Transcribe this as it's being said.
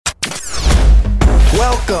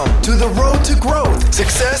Welcome to the road to growth,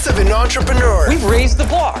 success of an entrepreneur. We've raised the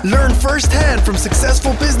bar. Learn firsthand from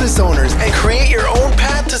successful business owners and create your own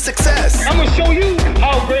path to success. I'm going to show you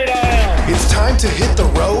how great I am. It's time to hit the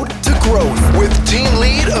road to growth with team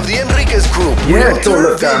lead of the Enriquez Group. Yeah, so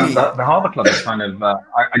look, the Harbour Club is kind of,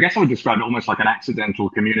 I guess I would describe it almost like an accidental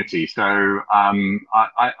community. So I'm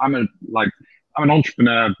an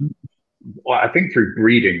entrepreneur. Well, I think through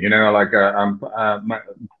breeding,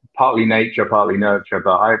 partly nature, partly nurture.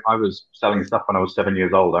 But I was selling stuff when I was 7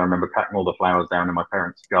 years old. I remember cutting all the flowers down in my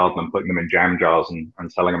parents' garden and putting them in jam jars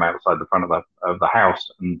and selling them outside the front of the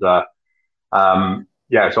house. And so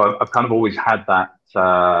I've kind of always had that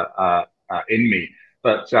in me.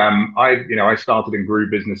 But I started and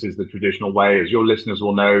grew businesses the traditional way. As your listeners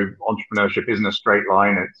will know, entrepreneurship isn't a straight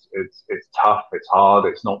line. It's tough. It's hard.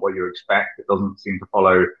 It's not what you expect. It doesn't seem to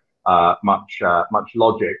follow much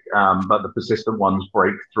logic, but the persistent ones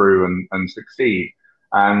break through and succeed.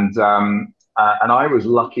 And I was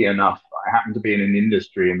lucky enough. I happened to be in an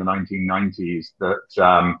industry in the 1990s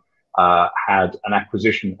that had an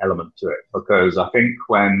acquisition element to it, because I think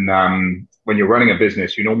when you're running a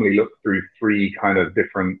business, you normally look through three kind of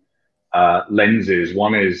different lenses.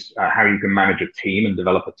 One is how you can manage a team and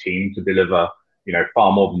develop a team to deliver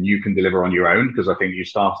far more than you can deliver on your own, because I think you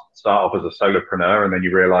start off as a solopreneur and then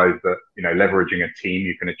you realize that, leveraging a team,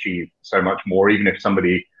 you can achieve so much more. Even if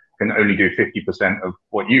somebody can only do 50% of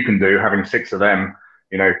what you can do, having six of them,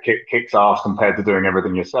 kicks ass compared to doing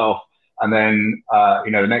everything yourself. And then,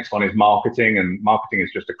 the next one is marketing, and marketing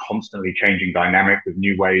is just a constantly changing dynamic with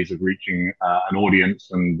new ways of reaching an audience.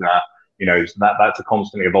 And, so that's a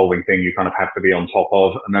constantly evolving thing you kind of have to be on top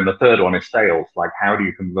of. And then the third one is sales. Like, how do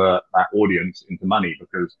you convert that audience into money?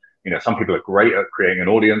 Because, some people are great at creating an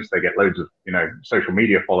audience. They get loads of, social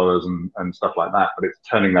media followers and stuff like that. But it's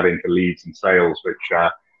turning that into leads and sales, which,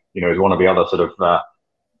 is one of the other sort of,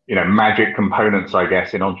 magic components, I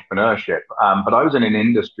guess, in entrepreneurship. But I was in an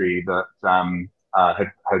industry that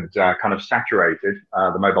had kind of saturated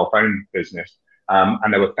the mobile phone business.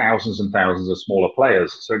 And there were thousands and thousands of smaller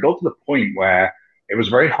players. So it got to the point where it was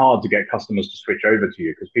very hard to get customers to switch over to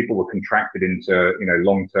you, because people were contracted into,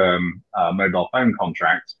 long-term mobile phone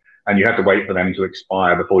contracts, and you had to wait for them to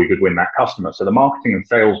expire before you could win that customer. So the marketing and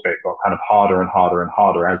sales bit got kind of harder and harder and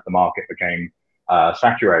harder as the market became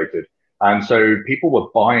saturated. And so people were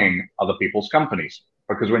buying other people's companies,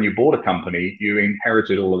 because when you bought a company, you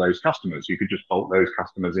inherited all of those customers. You could just bolt those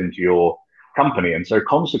customers into your company. And so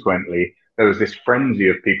consequently, there was this frenzy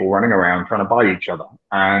of people running around trying to buy each other.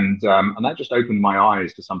 And that just opened my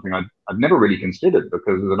eyes to something I'd never really considered,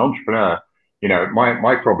 because as an entrepreneur,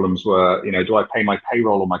 my problems were, do I pay my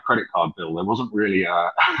payroll or my credit card bill? There wasn't really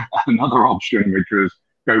another option, which was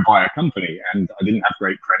go buy a company. And I didn't have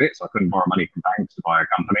great credit, so I couldn't borrow money from banks to buy a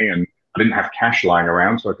company. And I didn't have cash lying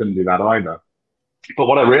around, so I couldn't do that either. But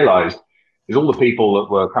what I realized is all the people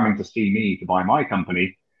that were coming to see me to buy my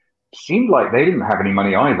company seemed like they didn't have any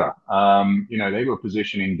money either. They were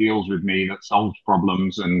positioning deals with me that solved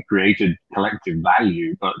problems and created collective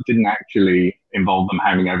value, but didn't actually involve them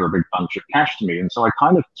handing over a big bunch of cash to me. And so I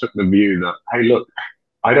kind of took the view that, hey, look,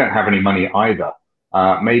 I don't have any money either.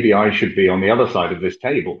 Maybe I should be on the other side of this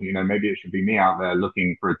table. Maybe it should be me out there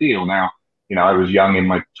looking for a deal. Now, I was young in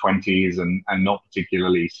my 20s and not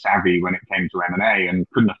particularly savvy when it came to M&A, and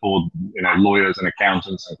couldn't afford, lawyers and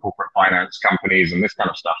accountants and corporate finance companies and this kind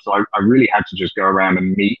of stuff. So I really had to just go around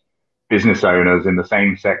and meet business owners in the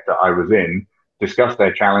same sector I was in, discuss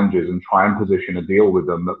their challenges and try and position a deal with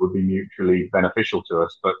them that would be mutually beneficial to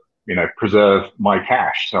us, but, preserve my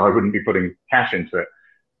cash. So I wouldn't be putting cash into it.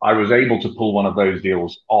 I was able to pull one of those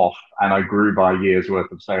deals off, and I grew by a year's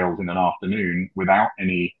worth of sales in an afternoon without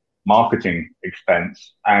any marketing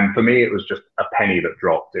expense. And for me, it was just a penny that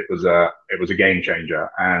dropped. It was a game changer.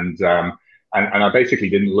 And I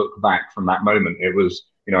basically didn't look back from that moment. It was,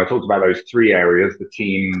 I talked about those three areas, the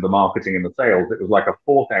team, the marketing, and the sales. It was like a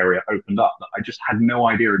fourth area opened up that I just had no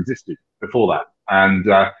idea existed before that. And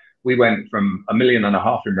we went from $1.5 million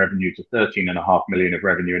in revenue to 13.5 million of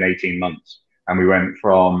revenue in 18 months. And we went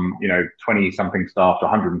from, 20 something staff to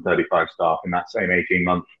 135 staff in that same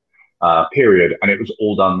 18-month period. And it was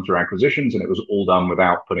all done through acquisitions, and it was all done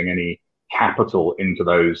without putting any capital into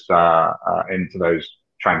those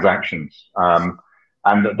transactions.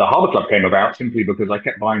 And the Harbour Club came about simply because I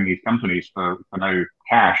kept buying these companies for no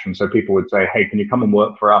cash. And so people would say, hey, can you come and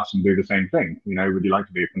work for us and do the same thing? Would you like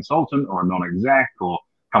to be a consultant or a non-exec, or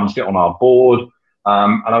come sit on our board?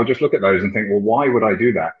 And I would just look at those and think, well, why would I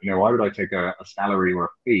do that? Why would I take a salary or a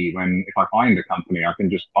fee when if I find a company, I can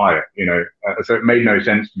just buy it? So it made no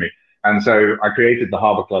sense to me. And so I created the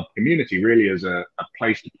Harbour Club community really as a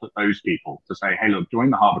place to put those people to say, hey, look, join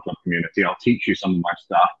the Harbour Club community. I'll teach you some of my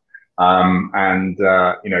stuff.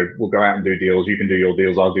 We'll go out and do deals. You can do your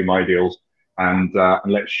deals. I'll do my deals. And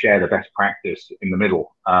let's share the best practice in the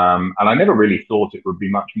middle. And I never really thought it would be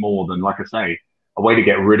much more than, like I say, a way to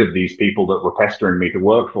get rid of these people that were pestering me to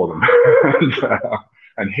work for them.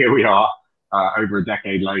 and here we are, over a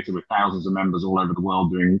decade later, with thousands of members all over the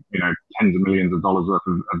world doing, tens of millions of dollars worth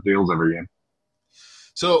of deals every year.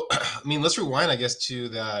 So, I mean, let's rewind, I guess, to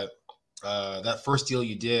that first deal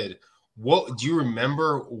you did. What do you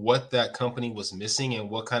remember what that company was missing and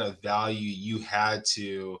what kind of value you had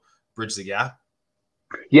to bridge the gap?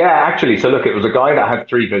 Yeah, actually. So look, it was a guy that had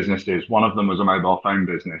 3 businesses. One of them was a mobile phone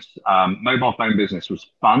business. Mobile phone business was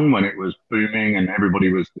fun when it was booming and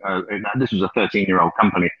everybody was, this was a 13-year-old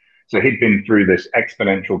company. So he'd been through this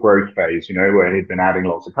exponential growth phase, where he'd been adding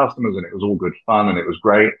lots of customers and it was all good fun and it was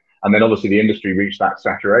great. And then obviously the industry reached that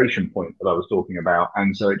saturation point that I was talking about.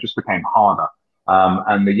 And so it just became harder.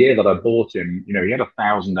 And the year that I bought him, he had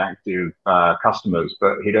 1,000 active customers,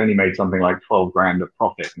 but he'd only made something like 12 grand of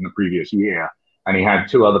profit in the previous year. And he had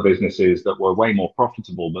 2 other businesses that were way more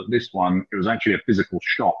profitable. But this one, it was actually a physical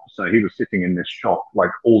shop. So he was sitting in this shop like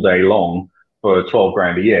all day long for 12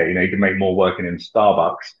 grand a year. He could make more working in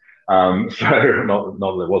Starbucks. So not that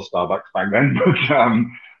there was Starbucks back then,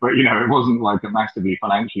 but it wasn't like a massively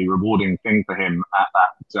financially rewarding thing for him at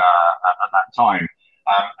that time.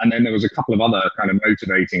 And then there was a couple of other kind of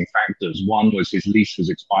motivating factors. One was his lease was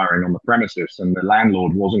expiring on the premises and the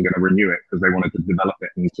landlord wasn't going to renew it because they wanted to develop it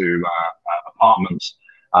into apartments.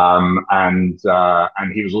 And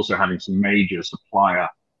he was also having some major supplier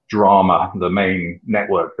drama. The main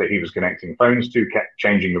network that he was connecting phones to kept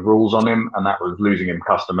changing the rules on him, and that was losing him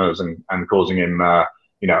customers and causing him a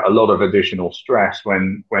lot of additional stress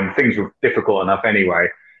when things were difficult enough anyway.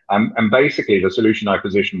 And basically the solution I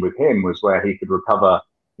positioned with him was where he could recover,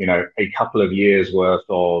 a couple of years worth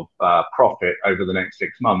of profit over the next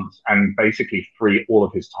 6 months and basically free all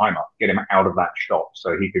of his time up, get him out of that shop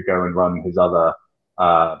so he could go and run his other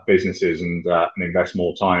businesses and invest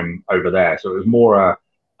more time over there. So it was more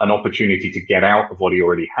an opportunity to get out of what he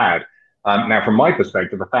already had. Now, from my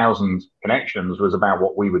perspective, 1,000 connections was about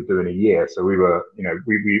what we would do in a year. So we were,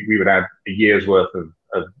 we would add a year's worth of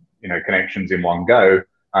connections in one go.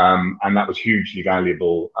 And that was hugely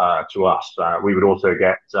valuable to us. We would also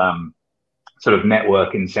get sort of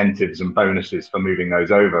network incentives and bonuses for moving those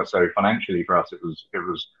over. So financially for us, it was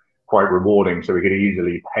quite rewarding. So we could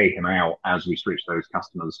easily pay him out as we switched those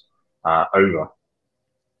customers over.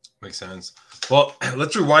 Makes sense. Well,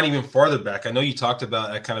 let's rewind even farther back. I know you talked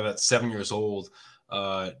about at 7 years old,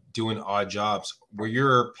 doing odd jobs. Were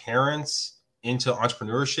your parents into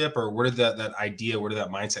entrepreneurship, or where did that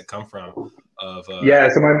mindset come from? Yeah,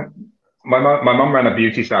 so my mum ran a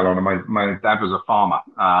beauty salon, and my dad was a farmer.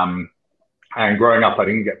 And growing up, I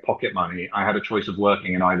didn't get pocket money. I had a choice of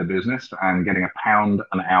working in either business and getting £1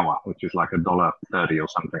 an hour, which is like $1.30 or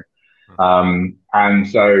something. And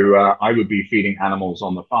so I would be feeding animals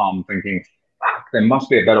on the farm thinking, there must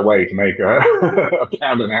be a better way to make £1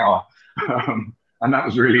 an hour. And that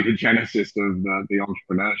was really the genesis of the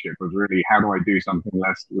entrepreneurship, was really, how do I do something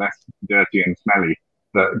less dirty and smelly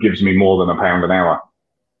that gives me more than £1 an hour?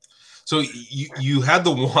 So you had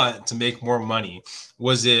the want to make more money.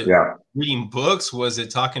 Was it reading books? Was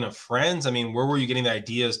it talking to friends? I mean, where were you getting the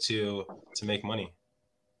ideas to make money?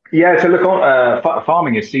 Yeah, so look,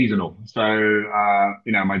 farming is seasonal. So,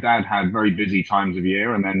 my dad had very busy times of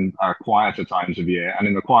year and then quieter times of year. And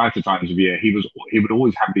in the quieter times of year, he would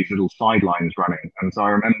always have these little sidelines running. And so I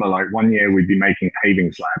remember, like, one year we'd be making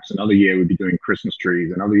paving slabs, another year we'd be doing Christmas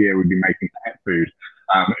trees, another year we'd be making pet food.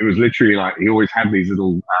 It was literally like he always had these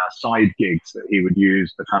little side gigs that he would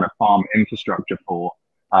use the kind of farm infrastructure for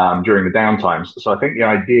during the downtimes. So I think the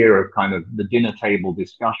idea of kind of the dinner table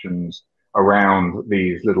discussions around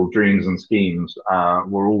these little dreams and schemes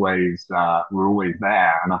were always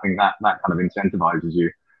there, and I think that kind of incentivizes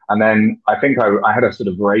you. And then I think I had a sort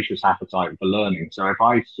of voracious appetite for learning. So if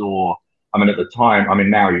I saw, at the time,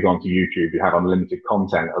 now you go onto YouTube, you have unlimited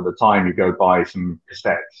content. At the time, you go buy some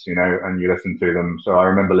cassettes, and you listen to them. So I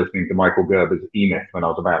remember listening to Michael Gerber's E-Myth when I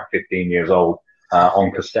was about 15 years old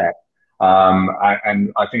on cassette.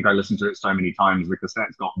 And I think I listened to it so many times, the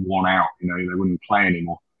cassettes got worn out, they wouldn't play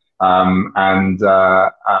anymore. Things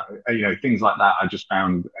like that I just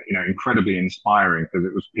found, incredibly inspiring, because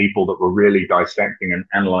it was people that were really dissecting and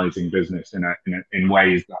analyzing business in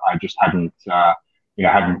ways that I just hadn't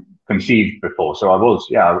conceived before. So I was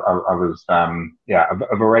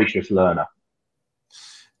a voracious learner.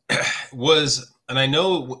 And I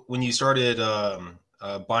know when you started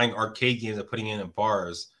buying arcade games and putting it in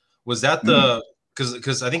bars. Was that the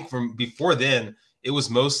because I think from before then it was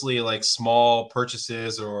mostly like small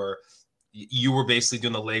purchases, or you were basically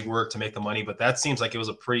doing the legwork to make the money, but that seems like it was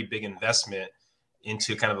a pretty big investment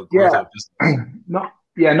into kind of a growth of a business. Not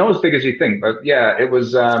as big as you think, but yeah, it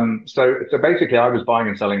was. So basically, I was buying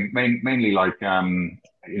and selling mainly like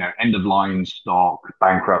end of line stock,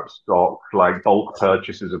 bankrupt stock, like bulk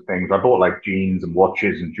purchases of things. I bought like jeans and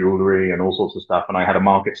watches and jewelry and all sorts of stuff, and I had a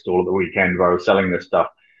market stall at the weekend where I was selling this stuff.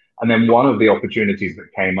 And then one of the opportunities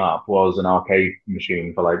that came up was an arcade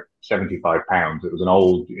machine for like £75. It was an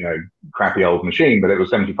old, crappy old machine, but it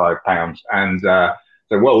was £75, and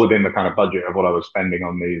so well within the kind of budget of what I was spending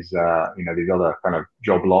on these, these other kind of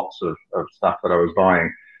job lots of stuff that I was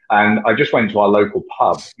buying. And I just went to our local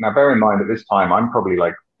pub. Now, bear in mind at this time, I'm probably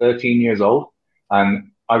like 13 years old,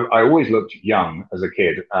 and I always looked young as a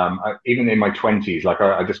kid. Even in my 20s, like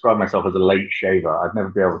I describe myself as a late shaver. I'd never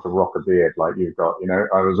be able to rock a beard like you've got.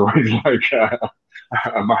 I was always like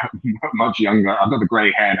much younger. I've got the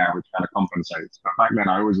grey hair now, which kind of compensates. But back then,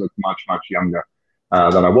 I always looked much, much younger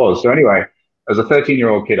than I was. So anyway, as a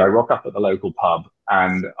 13-year-old kid, I rock up at the local pub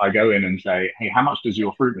and I go in and say, "Hey, how much does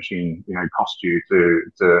your fruit machine, cost you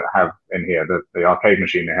to have in here? The arcade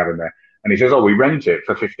machine they have in there?" And he says, "Oh, we rent it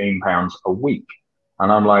for £15 a week."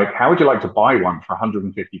 And I'm like, "How would you like to buy one for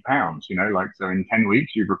 £150? So in 10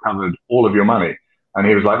 weeks, you've recovered all of your money." And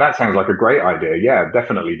he was like, "That sounds like a great idea. Yeah,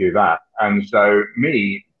 definitely do that." And so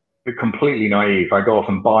me, completely naive, I go off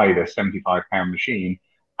and buy this £75 machine.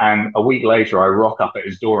 And a week later, I rock up at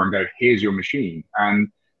his door and go, "Here's your machine." And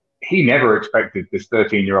he never expected this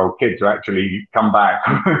 13-year-old kid to actually come back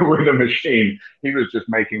with a machine. He was just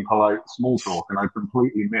making polite small talk. And I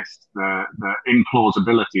completely missed the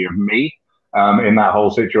implausibility of me in that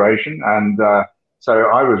whole situation. And so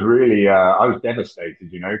I was really, I was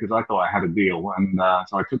devastated, because I thought I had a deal. And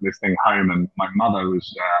so I took this thing home, and my mother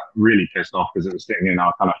was really pissed off because it was sitting in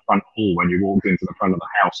our kind of front hall when you walked into the front of the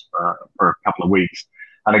house for a couple of weeks.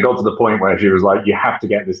 And it got to the point where she was like, "You have to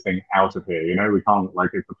get this thing out of here. We can't,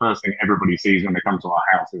 like, it's the first thing everybody sees when they come to our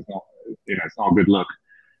house. It's not, it's not a good look."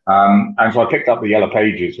 And so I picked up the Yellow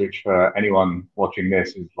Pages, which for anyone watching this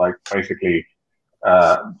is like basically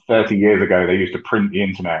 30 years ago, they used to print the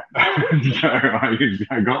internet. So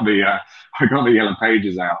I got the Yellow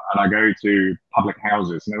Pages out, and I go to public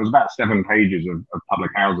houses, and there was about 7 pages of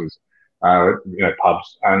public houses,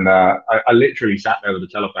 pubs. And I literally sat there with a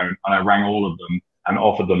telephone and I rang all of them and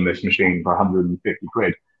offered them this machine for 150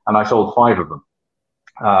 quid. And I sold 5 of them.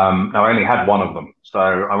 Now I only had 1 of them. So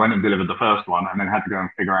I went and delivered the first one and then had to go and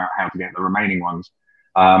figure out how to get the remaining ones.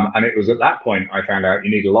 And it was at that point I found out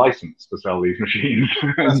you need a license to sell these machines.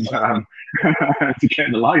 And, to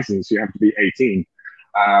get the license, you have to be 18.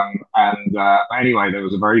 Anyway, there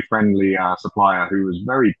was a very friendly supplier who was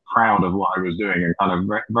very proud of what I was doing and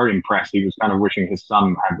kind of very impressed. He was kind of wishing his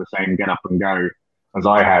son had the same get up and go as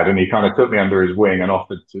I had, and he kind of took me under his wing and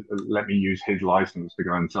offered to let me use his license to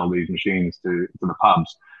go and sell these machines to the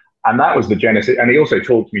pubs. And that was the genesis. And he also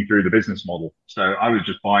talked me through the business model. So I was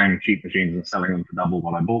just buying cheap machines and selling them for double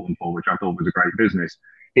what I bought them for, which I thought was a great business.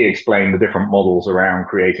 He explained the different models around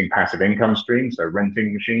creating passive income streams, so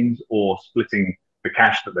renting machines or splitting the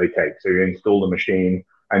cash that they take. So you install the machine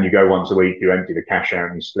and you go once a week, you empty the cash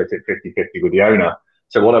out and split it 50-50 with the owner.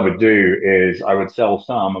 So what I would do is I would sell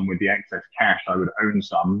some, and with the excess cash, I would own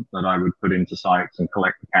some that I would put into sites and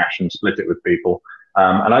collect the cash and split it with people.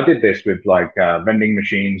 And I did this with like vending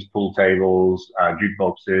machines, pool tables,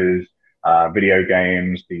 jukeboxes, video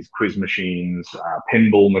games, these quiz machines,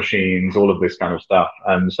 pinball machines, all of this kind of stuff.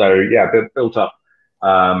 And so, yeah, built up,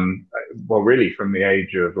 really from the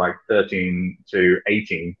age of like 13 to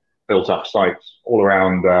 18, built up sites all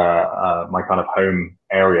around my kind of home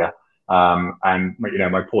area. And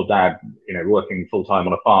my poor dad, working full time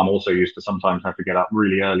on a farm, also used to sometimes have to get up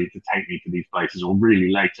really early to take me to these places, or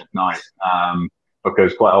really late at night,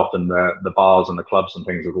 because quite often the bars and the clubs and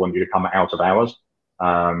things would want you to come out of hours.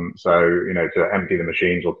 To empty the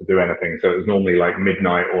machines or to do anything. So it was normally like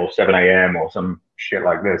midnight or 7 a.m. or some shit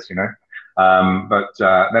like this, But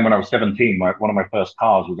then when I was 17, one of my first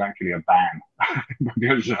cars was actually a van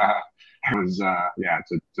because it was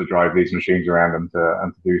to drive these machines around and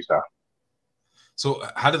to do stuff. So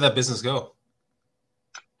how did that business go?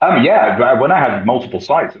 When I had multiple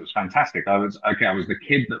sites, it was fantastic. I was the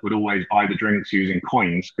kid that would always buy the drinks using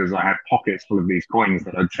coins because I had pockets full of these coins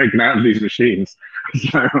that I'd taken out of these machines.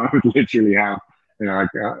 So I would literally have,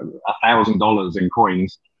 $1,000 in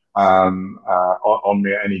coins on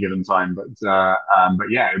me at any given time. But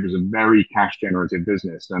yeah, it was a very cash generative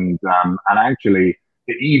business. And actually,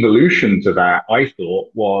 the evolution to that, I thought,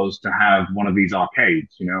 was to have one of these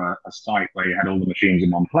arcades, a site where you had all the machines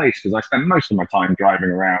in one place. Because I spent most of my time driving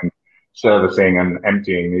around servicing and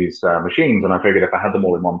emptying these machines. And I figured if I had them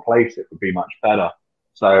all in one place, it would be much better.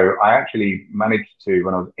 So I actually managed to,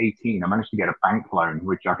 when I was 18, I managed to get a bank loan,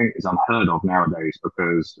 which I think is unheard of nowadays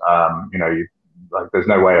because, there's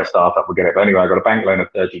no way a startup would get it. But anyway, I got a bank loan of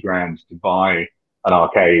 30 grand to buy an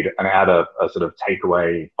arcade, and it had a sort of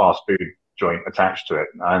takeaway fast food joint attached to it.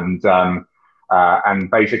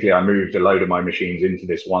 And basically I moved a load of my machines into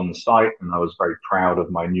this one site, and I was very proud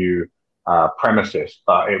of my new premises.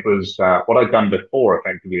 But it was what I'd done before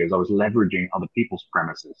effectively is I was leveraging other people's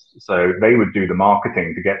premises. So they would do the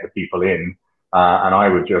marketing to get the people in, and I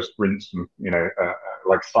would just rinse them,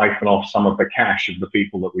 like siphon off some of the cash of the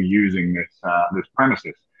people that were using this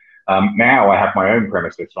premises. Now I have my own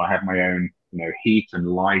premises, so I have my own, heat and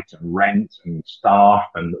light and rent and staff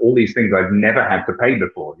and all these things I've never had to pay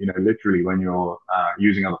before. Literally when you're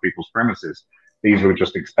using other people's premises, these were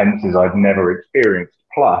just expenses I've never experienced.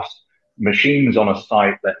 Plus, machines on a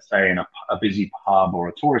site, let's say in a busy pub or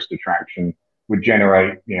a tourist attraction, would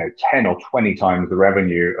generate 10 or 20 times the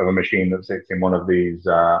revenue of a machine that sits in one of these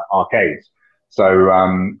arcades. So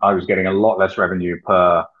I was getting a lot less revenue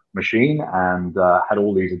per machine and had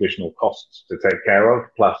all these additional costs to take care of.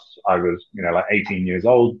 Plus, I was like 18 years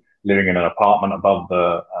old, living in an apartment above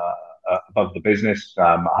the business,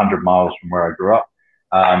 100 miles from where I grew up,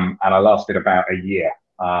 and I lasted about a year,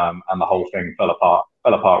 and the whole thing fell apart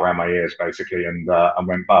around my ears basically, and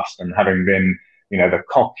went bust. And having been the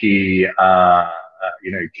cocky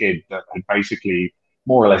kid that had basically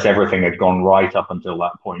more or less everything had gone right up until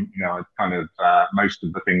that point. I'd kind of most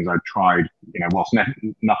of the things I'd tried, whilst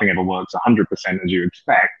nothing ever works 100% as you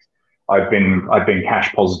expect, I've been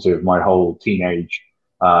cash positive my whole teenage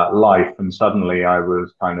life, and suddenly I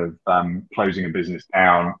was kind of closing a business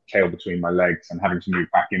down, tail between my legs, and having to move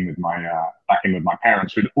back in with my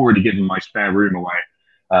parents who'd already given my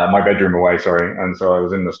bedroom away, sorry, and so I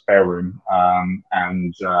was in the spare room,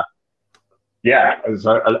 it was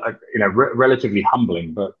relatively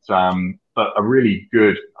humbling, but a really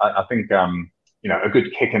good, I think, a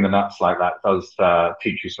good kick in the nuts like that does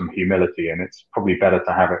teach you some humility, and it's probably better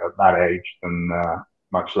to have it at that age than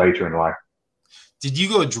much later in life. Did you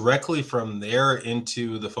go directly from there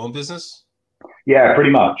into the phone business? Yeah,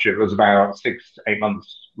 pretty much. It was about 6-8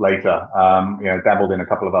 months later. Dabbled in a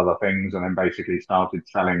couple of other things, and then basically started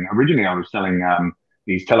selling. Originally, I was selling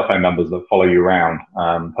these telephone numbers that follow you around,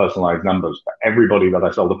 personalized numbers. But everybody that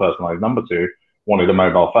I sold a personalized number to wanted a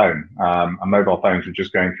mobile phone. And mobile phones were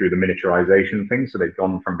just going through the miniaturization thing. So they'd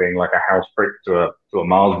gone from being like a house brick to a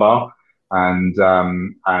Mars bar. And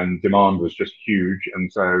demand was just huge.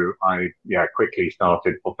 And so I quickly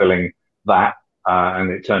started fulfilling that. And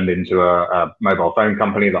it turned into a mobile phone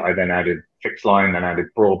company that I then added fixed line, then added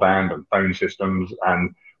broadband and phone systems.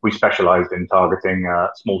 And we specialized in targeting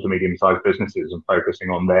small to medium-sized businesses and focusing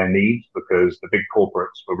on their needs, because the big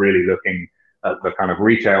corporates were really looking at the kind of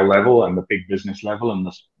retail level and the big business level. And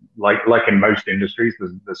like in most industries,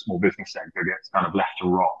 the small business sector gets kind of left to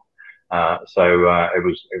rot. So it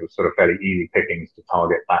was sort of fairly easy pickings to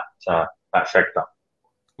target that sector.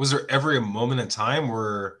 Was there ever a moment in time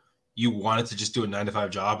where you wanted to just do a 9-to-5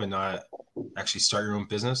 job and not actually start your own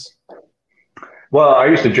business? Well, I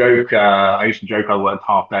used to joke I worked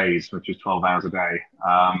half days, which is 12 hours a day.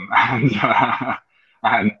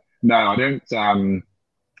 And no, I don't.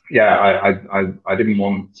 I didn't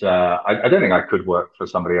want. I don't think I could work for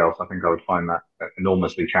somebody else. I think I would find that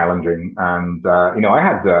enormously challenging. And I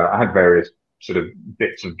had various sort of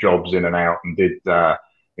bits of jobs in and out, and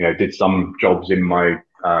did some jobs in my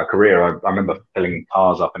career. I remember filling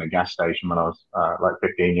cars up in a gas station when I was like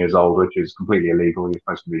 15 years old, which is completely illegal. You're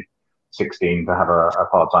supposed to be 16 to have a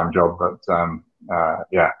part-time job, but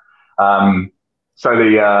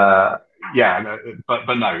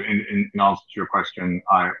but no, in answer to your question,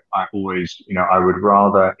 I always, I would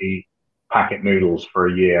rather eat packet noodles for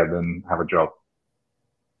a year than have a job.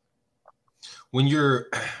 When you're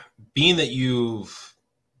being that you've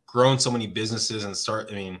grown so many businesses and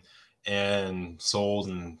sold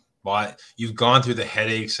and bought, you've gone through the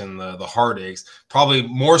headaches and the heartaches, probably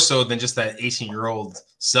more so than just that 18-year-old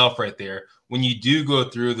self right there. When you do go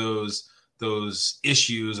through those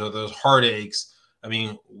issues or those heartaches,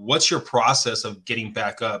 what's your process of getting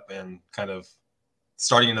back up and kind of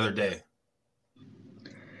starting another day?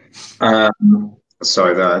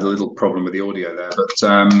 Sorry, I had a little problem with the audio there. But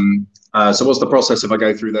so what's the process if I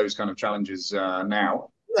go through those kind of challenges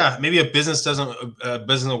now? Yeah, maybe a business doesn't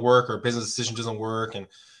work, or a business decision doesn't work, and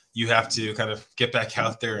you have to kind of get back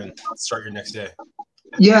out there and start your next day.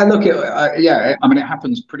 Yeah, look, yeah, I mean, it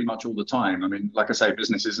happens pretty much all the time. I mean, like I say,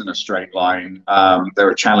 business isn't a straight line. There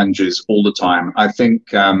are challenges all the time. I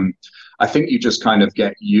think you just kind of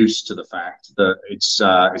get used to the fact that it's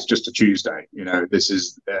just a Tuesday. You know, this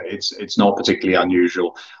is it's not particularly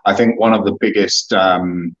unusual. I think one of the biggest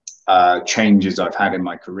changes I've had in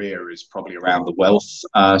my career is probably around the wealth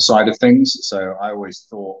side of things. So I always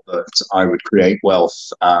thought that I would create wealth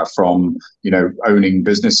from owning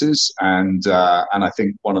businesses, and I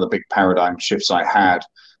think one of the big paradigm shifts I had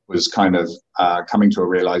was kind of coming to a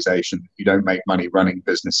realization that you don't make money running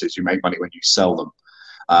businesses, you make money when you sell them.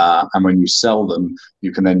 And when you sell them,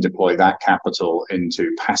 you can then deploy that capital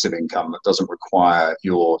into passive income that doesn't require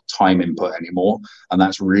your time input anymore. And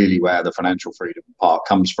that's really where the financial freedom part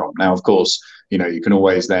comes from. Now, of course, you can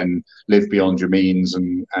always then live beyond your means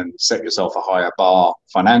and set yourself a higher bar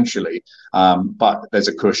financially. But there's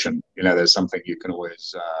a cushion, there's something you can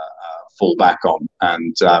always fall back on.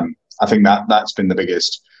 And I think that's been the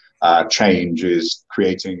biggest change, is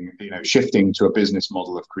shifting to a business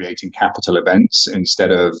model of creating capital events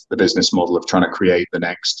instead of the business model of trying to create the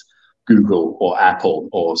next Google or Apple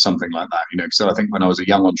or something like that. So I think when I was a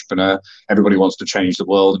young entrepreneur, everybody wants to change the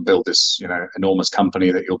world and build this enormous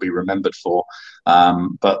company that you'll be remembered for.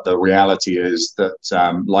 But the reality is that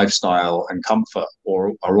lifestyle and comfort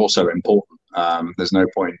are also important. There's no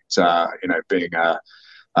point being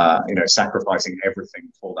sacrificing everything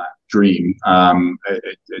for that dream.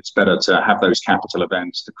 It's better to have those capital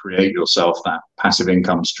events to create yourself that passive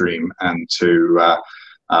income stream, and to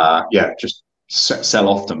just sell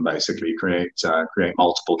off them, basically create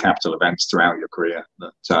multiple capital events throughout your career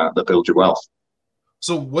that build your wealth.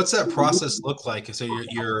 So what's that process look like? So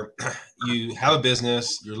you have a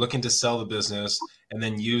business, you're looking to sell the business, and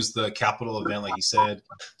then use the capital event, like you said,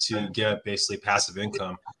 to get basically passive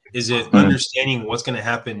income. Is it understanding what's going to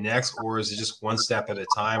happen next, or is it just one step at a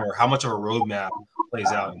time, or how much of a roadmap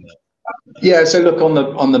plays out in that? Yeah, so look, on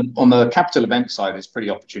the capital event side, it's pretty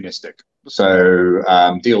opportunistic. So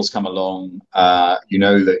deals come along,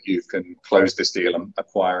 that you can close this deal and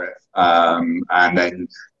acquire it, and then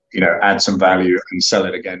add some value and sell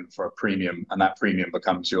it again for a premium, and that premium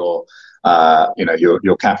becomes your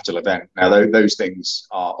capital event. Now, those things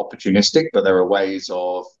are opportunistic, but there are ways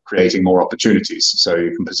of creating more opportunities. So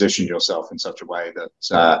you can position yourself in such a way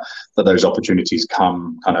that those opportunities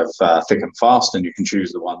come kind of thick and fast, and you can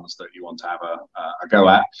choose the ones that you want to have a go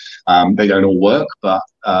at. They don't all work, but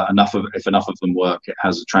if enough of them work, it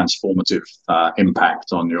has a transformative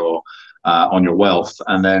impact on your wealth.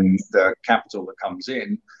 And then the capital that comes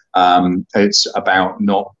in, it's about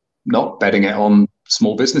not betting it on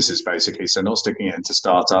small businesses, basically. So not sticking it into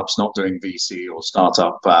startups, not doing VC or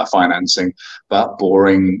startup financing, but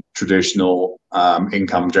boring traditional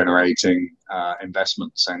income generating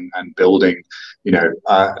investments, and building.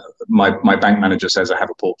 My bank manager says I have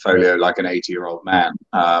a portfolio like an 80-year-old man,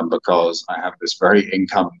 because I have this very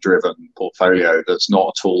income driven portfolio that's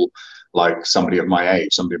not at all like somebody of my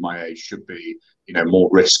age. Somebody of my age should be more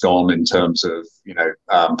risk on in terms of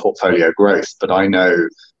portfolio growth, but I know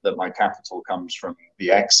that my capital comes from the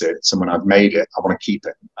exits, and when I've made it, I want to keep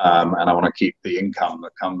it, and I want to keep the income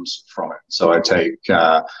that comes from it. So I take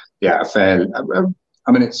a fair.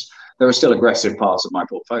 I mean, there are still aggressive parts of my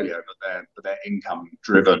portfolio, but they're income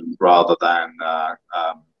driven rather than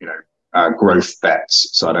growth bets.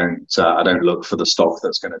 So I don't look for the stock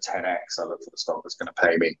that's going to 10x. I look for the stock that's going to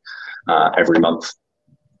pay me every month.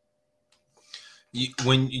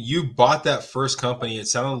 When you bought that first company, it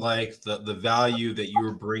sounded like the value that you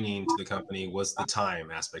were bringing to the company was the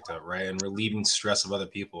time aspect of it, right? And relieving stress of other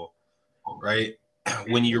people, right?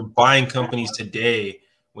 When you're buying companies today,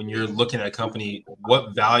 when you're looking at a company,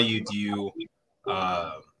 what value do you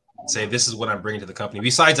say, this is what I'm bringing to the company?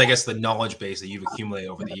 Besides, I guess, the knowledge base that you've accumulated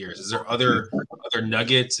over the years, is there other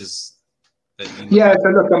nuggets? Yeah, so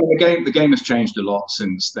look, I mean, the game has changed a lot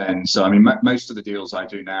since then. So I mean, most of the deals I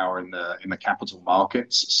do now are in the capital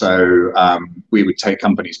markets. So we would take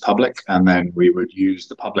companies public, and then we would use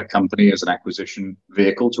the public company as an acquisition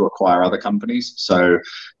vehicle to acquire other companies. So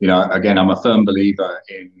again, I'm a firm believer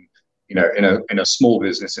in a small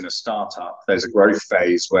business, in a startup, there's a growth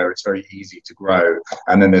phase where it's very easy to grow,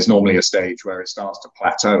 and then there's normally a stage where it starts to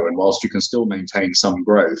plateau. And whilst you can still maintain some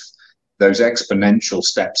growth, those exponential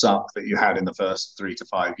steps up that you had in the first 3 to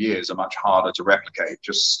 5 years are much harder to replicate,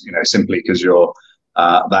 just simply because you're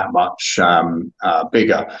that much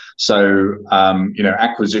bigger. So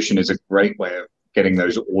acquisition is a great way of getting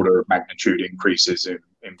those order of magnitude increases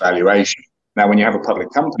in valuation. Now, when you have a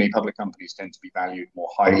public companies tend to be valued more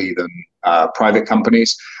highly than private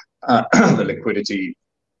companies. The liquidity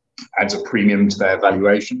adds a premium to their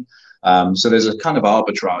valuation. So there's a kind of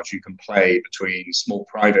arbitrage you can play between small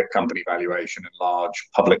private company valuation and large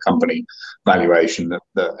public company valuation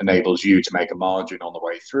that enables you to make a margin on the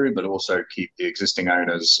way through, but also keep the existing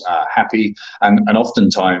owners happy, and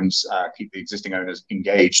oftentimes keep the existing owners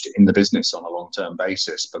engaged in the business on a long-term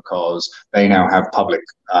basis, because they now have public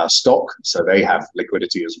stock, so they have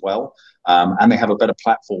liquidity as well. And they have a better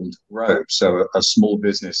platform to grow. So a small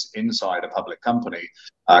business inside a public company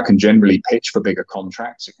can generally pitch for bigger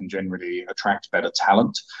contracts. It can generally attract better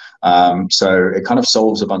talent. So it kind of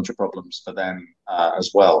solves a bunch of problems for them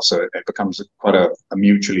as well. So it becomes quite a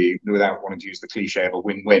mutually, without wanting to use the cliche of a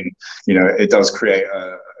win-win, it does create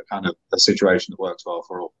a kind of a situation that works well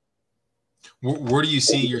for all. Where do you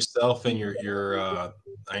see yourself and your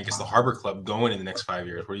I guess the Harbour Club going in the next 5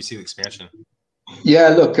 years? Where do you see the expansion? Yeah,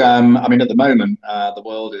 look, I mean, at the moment, the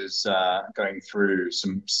world is going through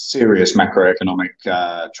some serious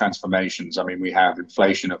macroeconomic transformations. I mean, we have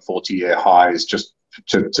inflation at 40-year highs. Just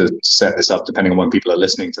to set this up, depending on when people are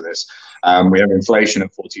listening to this, we have inflation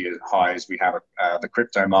at 40-year highs. We have the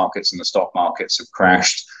crypto markets and the stock markets have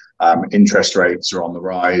crashed. Interest rates are on the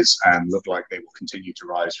rise and look like they will continue to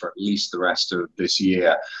rise for at least the rest of this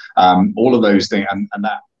year. All of those things, and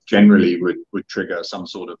that generally would trigger some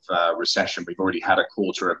sort of recession. We've already had a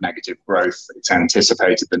quarter of negative growth. It's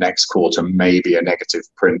anticipated the next quarter may be a negative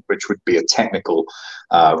print, which would be a technical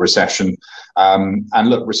recession. And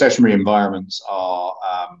look, recessionary environments are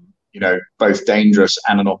both dangerous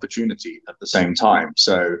and an opportunity at the same time.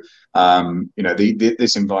 So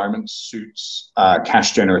this environment suits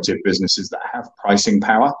cash generative businesses that have pricing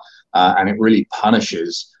power, and it really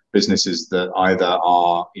punishes businesses that either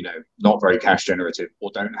are not very cash generative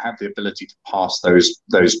or don't have the ability to pass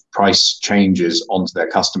those price changes onto their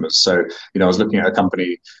customers. So I was looking at a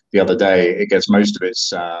company the other day. It gets most of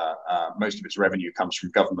its revenue comes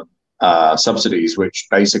from government subsidies, which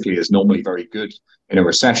basically is normally very good in a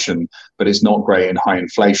recession, but it's not great in high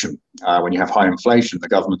inflation. When you have high inflation, the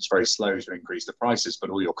government's very slow to increase the prices, but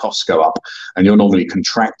all your costs go up, and you're normally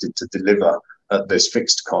contracted to deliver at this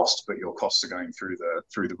fixed cost, but your costs are going through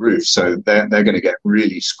the roof. So they're going to get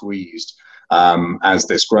really squeezed as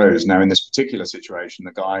this grows. Now, in this particular situation,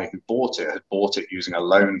 the guy who had bought it using a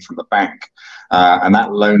loan from the bank, and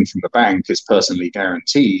that loan from the bank is personally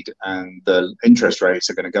guaranteed, and the interest rates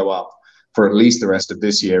are going to go up for at least the rest of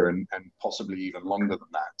this year and possibly even longer than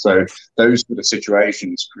that. So those sort of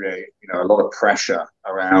situations create a lot of pressure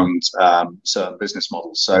around certain business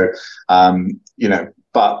models. So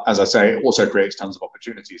but as I say, it also creates tons of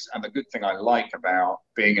opportunities. And the good thing I like about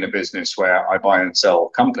being in a business where I buy and sell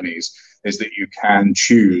companies is that you can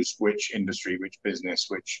choose which industry, which business,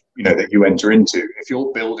 that you enter into. If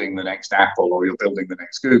you're building the next Apple or you're building the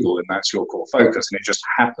next Google, and that's your core focus, and it just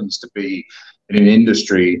happens to be in an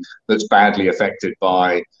industry that's badly affected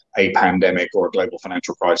by a pandemic or a global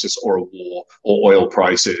financial crisis or a war or oil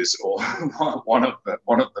prices or one of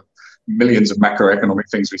the millions of macroeconomic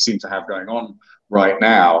things we seem to have going on right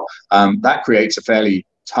now, that creates a fairly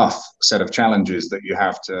tough set of challenges that you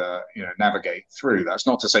have to navigate through. That's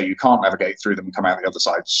not to say you can't navigate through them and come out the other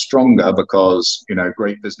side stronger, because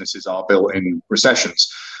great businesses are built in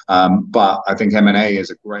recessions. But I think M&A is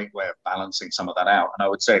a great way of balancing some of that out. And I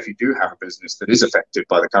would say if you do have a business that is affected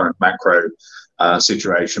by the current macro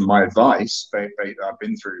situation, my advice, I've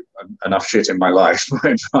been through enough shit in my life, my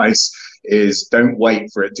advice is don't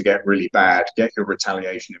wait for it to get really bad. Get your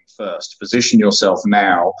retaliation in first. Position yourself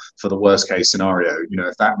now for the worst case scenario.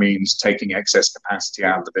 If that means taking excess capacity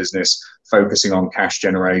out of the business, focusing on cash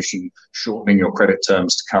generation, shortening your credit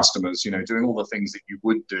terms to customers, doing all the things that you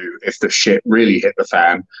would do if the shit really hit the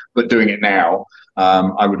fan, but doing it now,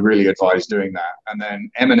 I would really advise doing that. And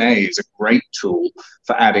then M&A is a great tool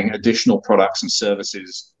for adding additional products and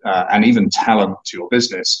services and even talent to your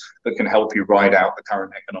business that can help you ride out the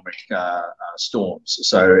current economic storms.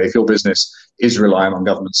 So if your business is relying on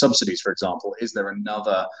government subsidies, for example, is there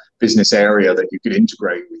another business area that you could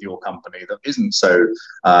integrate with your company that isn't so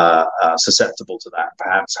susceptible to that,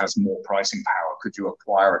 perhaps has more pricing power? Could you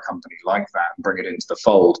acquire a company like that and bring it into the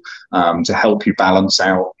fold to help you balance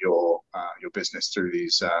out your business through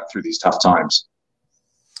these tough times?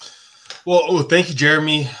 Well, thank you,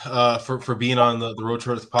 Jeremy, for being on the Road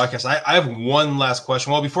to Earth podcast. I have one last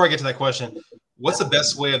question. Well, before I get to that question, what's the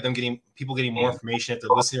best way of people getting more information if they're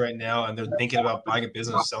listening right now and they're thinking about buying a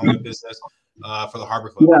business, selling a business for the Harbour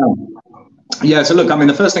Club? Yeah. So look, I mean,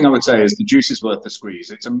 the first thing I would say is the juice is worth the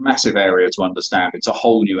squeeze. It's a massive area to understand. It's a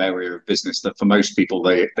whole new area of business that for most people,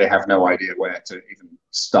 they have no idea where to even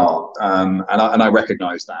start. And I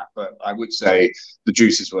recognize that, but I would say the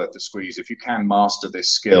juice is worth the squeeze. If you can master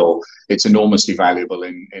this skill, it's enormously valuable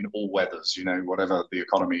in all weathers, whatever the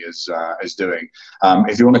economy is doing.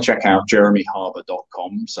 If you want to check out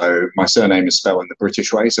jeremyharbour.com, so my surname is spelled in the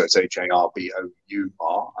British way, so it's Harbour.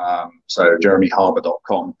 So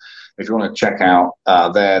jeremyharbour.com. If you want to check out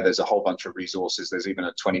there's a whole bunch of resources. There's even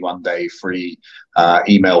a 21-day free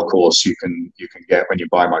email course you can get when you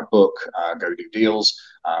buy my book, Go Do Deals,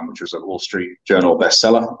 which was a Wall Street Journal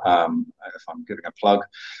bestseller, if I'm giving a plug.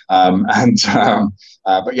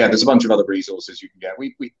 But yeah, there's a bunch of other resources you can get.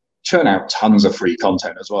 We churn out tons of free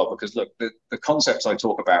content as well, because look, the concepts I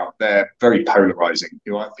talk about, they're very polarizing.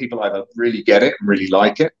 People either really get it and really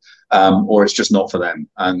like it, or it's just not for them.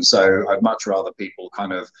 And so I'd much rather people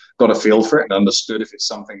kind of got a feel for it and understood if it's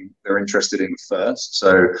something they're interested in first.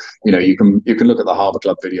 So, you can look at the Harbour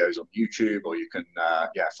Club videos on YouTube, or you can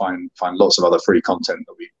find lots of other free content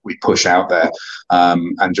that we push out there,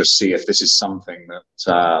 and just see if this is something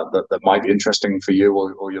that might be interesting for you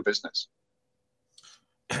or your business.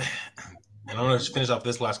 And I want to finish off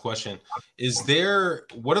this last question.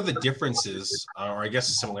 What are the differences, or I guess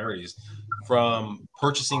the similarities, from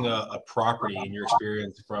purchasing a property in your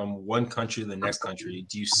experience from one country to the next country?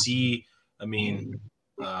 Do you see,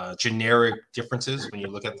 generic differences when you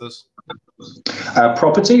look at those?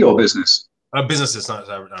 Property or business? Businesses, not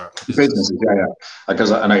businesses. Yeah.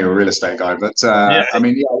 Because I know you're a real estate guy, but look,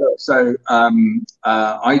 so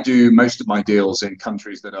I do most of my deals in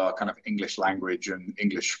countries that are kind of English language and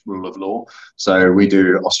English rule of law. So we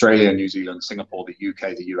do Australia, New Zealand, Singapore, the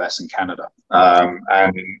UK, the US, and Canada.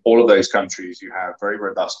 And in all of those countries, you have very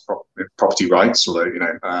robust property rights, although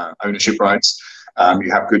ownership rights.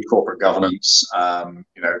 You have good corporate governance,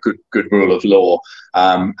 good rule of law.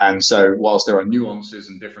 And so whilst there are nuances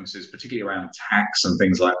and differences, particularly around tax and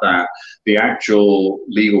things like that, the actual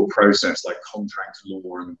legal process, like contract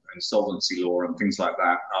law and insolvency law and things like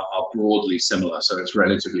that, are broadly similar. So it's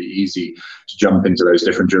relatively easy to jump into those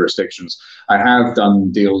different jurisdictions. I have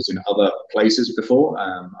done deals in other places before.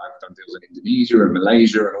 I've done deals in Indonesia and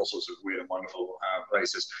Malaysia and all sorts of weird and wonderful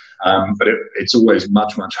places. But it's always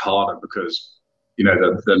much, much harder because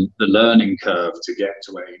the learning curve to get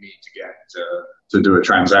to where you need to get to do a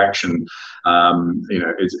transaction,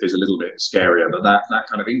 is a little bit scarier. But that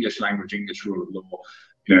kind of English language, English rule of law,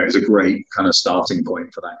 is a great kind of starting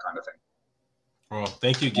point for that kind of thing. Well,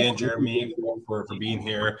 thank you again, Jeremy, for being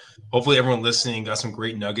here. Hopefully everyone listening got some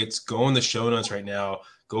great nuggets. Go in the show notes right now.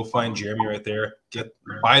 Go find Jeremy right there.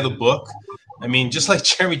 Buy the book. Just like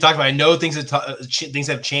Jeremy talked about, I know things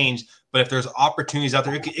have changed, but if there's opportunities out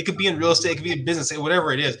there, it could be in real estate, it could be in business,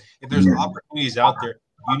 whatever it is. If there's opportunities out there,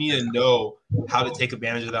 you need to know how to take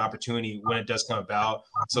advantage of the opportunity when it does come about.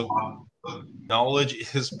 So knowledge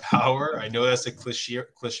is power. I know that's a cliche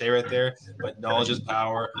right there, but knowledge is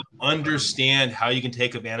power. Understand how you can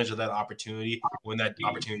take advantage of that opportunity when that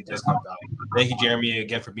opportunity does come about. Thank you, Jeremy,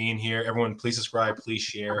 again for being here. Everyone, please subscribe, please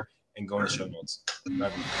share, and go in the show notes.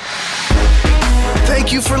 Bye.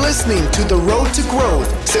 Thank you for listening to The Road to Growth,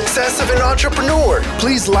 Success of an Entrepreneur.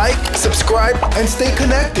 Please like, subscribe, and stay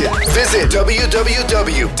connected. Visit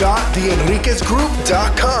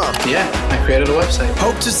www.theenriquezgroup.com. Yeah, I created a website.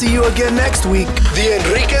 Hope to see you again next week. The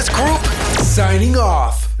Enriquez Group, signing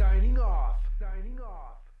off.